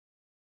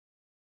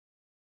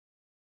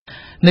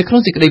នៅក្នុ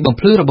ងសេចក្តីបំ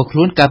ភ្លឺរបស់ខ្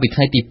លួនកាលពីថ្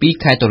ងៃទី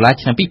2ខែតុលា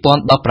ឆ្នាំ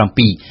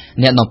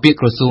2017អ្នកនាំពាក្យ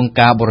ក្រសួង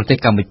ការបរទេស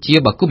កម្ពុជា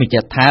បានគូបញ្ជា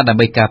ក់ថាដើម្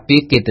បីការពា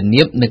រកិត្តិ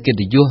នាមនិងកិត្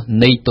តិយស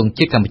នៃទង់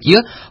ជាតិកម្ពុជារ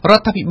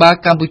ដ្ឋាភិបាល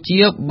កម្ពុជា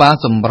បាន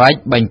សម្រេច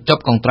បញ្ច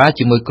ប់កង្ត្រា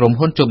ជាមួយក្រុម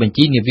ហ៊ុនចុះបញ្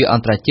ជីនាវាអ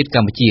ន្តរជាតិក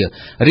ម្ពុជា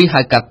ឬ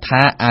ហៅកាត់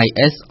ថា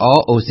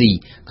ISROC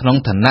ក្នុង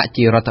ឋានៈ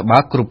ជារដ្ឋបា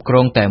លគ្រប់គ្រ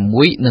ងតែ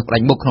មួយនិងផ្ដា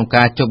ច់មុខក្នុង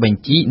ការចុះប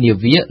ញ្ជីនា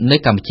វានៅ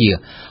កម្ពុជារ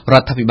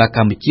ដ្ឋាភិបាលក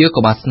ម្ពុជាក៏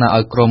បានស្នើ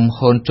ឲ្យក្រុម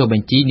ហ៊ុនចុះប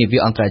ញ្ជីនាវា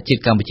អន្តរជា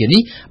តិកម្ពុជា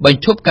នេះប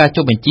ញ្ឈប់ការ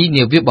ចុះបញ្ជី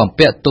នាវាបំ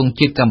ពាក់ទង់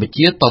ជាតិកម្ពុ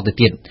ជាតទៅ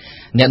ទៀត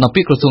អ្នកនាំ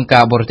ពាក្យក្រសួងកា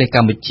របរទេសក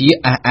ម្ពុជា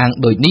អះអាង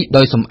ដូចនេះ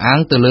ដោយសំអាង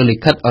ទៅលើលិ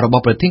ខិតរប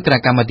ស់ប្រធានគណៈ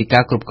កម្មាធិកា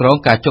រគ្រប់គ្រង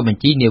ការចុះប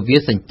ញ្ជីនាវា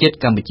សញ្ជាតិ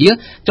កម្ពុជា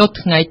ចុះ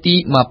ថ្ងៃទី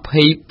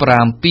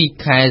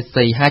27ខែ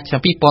សីហាឆ្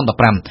នាំ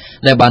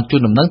2015ដែលបានជូ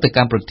នដំណឹងទៅ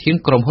កាន់ប្រធាន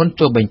ក្រុមហ៊ុន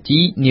ចុះបញ្ជី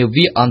នា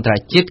វាអន្តរ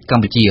ជាតិក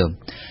ម្ពុជា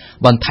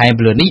បន្ថែម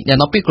លើនេះអ្នក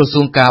នាំពាក្យក្រ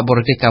សួងការបរ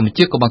ទេសកម្ពុ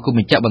ជាក៏បានគូប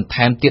ញ្ជាក់បន្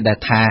ថែមទៀតដែរ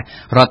ថារ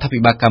ដ្ឋាភិ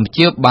បាលកម្ពុ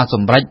ជាបានស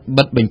ម្រេច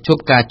បិទបញ្ឈប់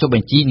ការចុះប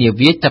ញ្ជីនា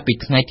វាចាប់ពី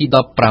ថ្ងៃទី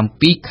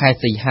17ខែ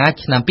សីហា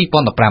ឆ្នាំ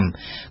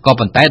2015ក៏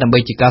ប៉ុន្តែដើម្បី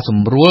ជាការស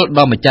ម្រួលដ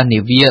ល់ម្ចាស់នា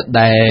វា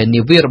ដែល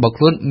នាវារបស់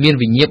ខ្លួនមាន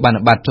វិញ្ញាបន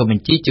បត្រចុះប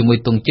ញ្ជីជាមួយ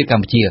ទង់ជាតិក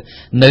ម្ពុជា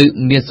នៅ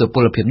មានសុព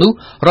លភាពនោះ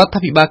រដ្ឋា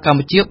ភិបាលកម្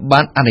ពុជា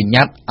បានអនុញ្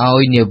ញាតឲ្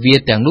យនាវា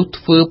ទាំងនោះ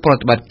ធ្វើប្រ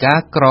តិបត្តិការ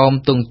ក្រោម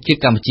ទង់ជាតិ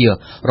កម្ពុជា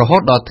រហូ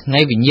តដល់ថ្ងៃ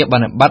វិញ្ញាប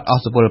នបត្រអ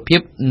ស់សុពលភាព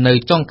នៅ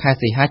ចុងខែ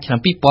សីហាឆ្នាំ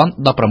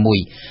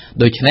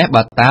2016ដូច្នេះ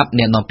បើតាម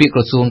អ្នកនាំពាក្យក្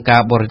រសួងកា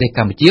របរទេសក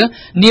ម្ពុជា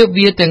នា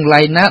វាទាំង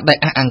ឡាយណាដែល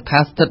អះអាងថា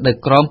ស្ថិតនៅ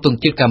ក្រោមទង់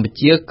ជាតិកម្ពុ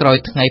ជាក្រោយ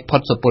ថ្ងៃផុ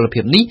តសុពល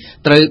ភាពនេះ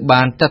ត្រូវ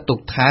បានចាត់ទុក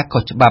ថាខុ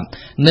សច្បាប់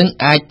និង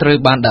អាចត្រូវ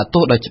បានដាក់ទោ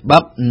សដោយច្បា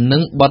ប់និ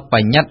ងបទប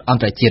ញ្ញត្តិអ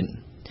ន្តរជា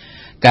តិ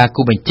ការ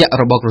គូបញ្ជាក់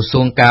របស់ក្រ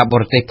សួងការប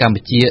រទេសកម្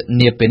ពុជា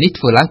នាពេលនេះ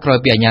ធ្វើឡើងក្រោយ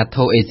ពីអាជ្ញាធ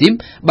រអេស៊ីម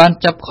បាន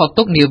ចាប់ខុស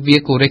ទុកនាវា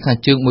កូរ៉េខាង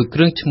ជើងមួយគ្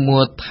រឿងឈ្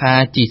មោះថា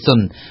ជីសុន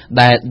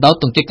ដែលដោត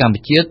ទង់ជាតិកម្ពុ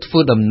ជាធ្វើ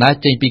ដំណើរ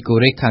ចេញពីកូ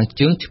រ៉េខាង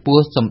ជើងឆ្ពោះ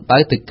សំដៅ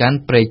ទៅកាន់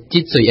ព្រែកជី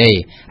តស៊ុយអេ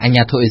អាជ្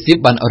ញាធរអេស៊ីម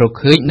បានរក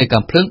ឃើញនៅ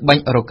កាំភ្លើងបា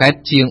ញ់រ៉ុកែត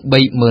ជាង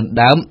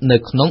 30,000 ដើមនៅ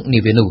ក្នុងនា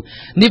វានោះ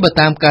នេះបើ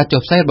តាមការ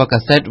ចុះផ្សាយរបស់កា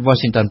សែត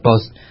Washington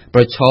Post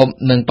ប្រឈម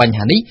នឹងបញ្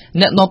ហានេះ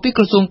អ្នកនាំពាក្យ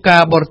ក្រសួងកា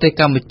របរទេស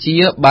កម្ពុជា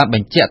បានប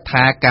ញ្ជាក់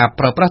ថាការ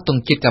ប្រើប្រាស់ទ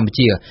ង់ជាតិកម្ពុ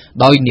ជា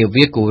ដោយនា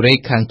វាកូរ៉េ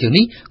ខាងជើង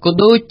នេះក៏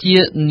ដូចជា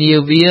នា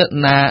វា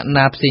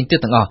ណាផ្សេងទៀត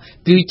ទាំងអស់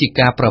គឺជា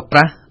ការប្រើប្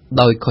រាស់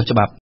ដោយខុសច្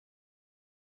បាប់